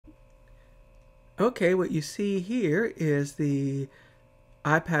Okay, what you see here is the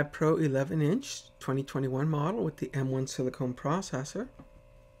iPad Pro 11-inch 2021 model with the M1 silicone processor.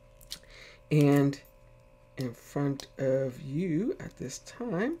 And in front of you at this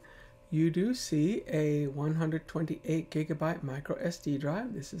time, you do see a 128 gigabyte micro SD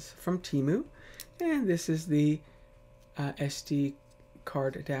drive. This is from Temu. And this is the SD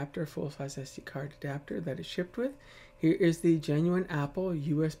card adapter, full-size SD card adapter that is shipped with. Here is the genuine Apple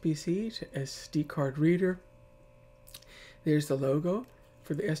USB-C to SD card reader. There's the logo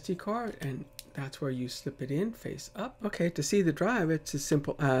for the SD card, and that's where you slip it in face up. Okay, to see the drive, it's as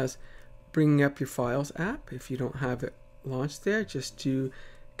simple as bringing up your Files app. If you don't have it launched there, just do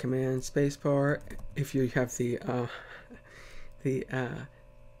Command Spacebar. If you have the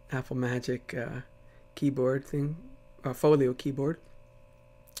Apple Magic keyboard thing, Folio keyboard,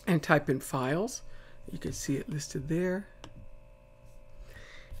 and type in Files. You can see it listed there.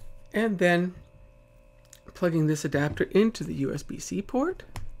 And then plugging this adapter into the USB-C port.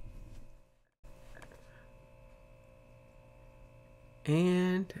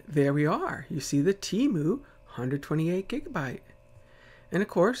 And there we are. You see the Temu 128 gigabyte. And of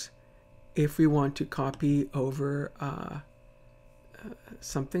course, if we want to copy over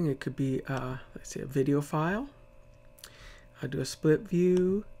something, it could be, let's say, a video file. I'll do a split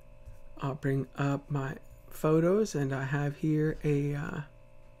view. I'll bring up my photos, and I have here a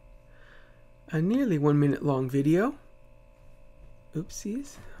nearly 1 minute long video.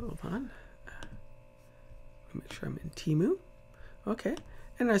 Oopsies, hold on. Make sure I'm in Temu. Okay,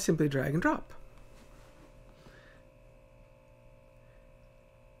 and I simply drag and drop.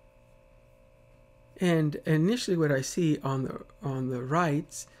 And initially what I see on the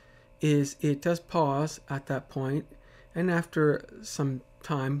right is it does pause at that point, and after some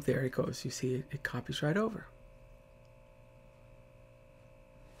time, there it goes. You see it copies right over.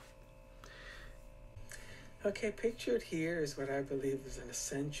 Okay, pictured here is what I believe is an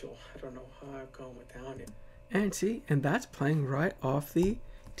essential. I don't know how I've gone without it. And see, and that's playing right off the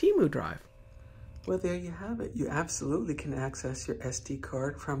Temu drive. Well, there you have it. You absolutely can access your SD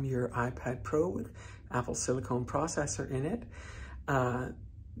card from your iPad Pro with Apple silicone processor in it.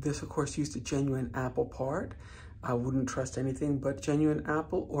 This, of course, used a genuine Apple part. I wouldn't trust anything but genuine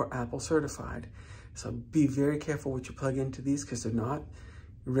Apple or Apple certified. So be very careful what you plug into these, because they're not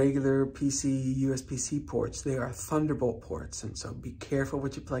regular PC USB-C ports. They are Thunderbolt ports. And so be careful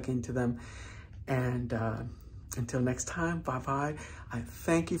what you plug into them. And until next time, bye-bye. I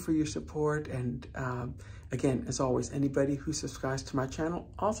thank you for your support. And again, as always, anybody who subscribes to my channel,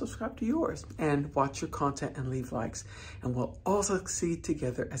 I'll subscribe to yours and watch your content and leave likes. And we'll all succeed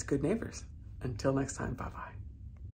together as good neighbors. Until next time, bye-bye.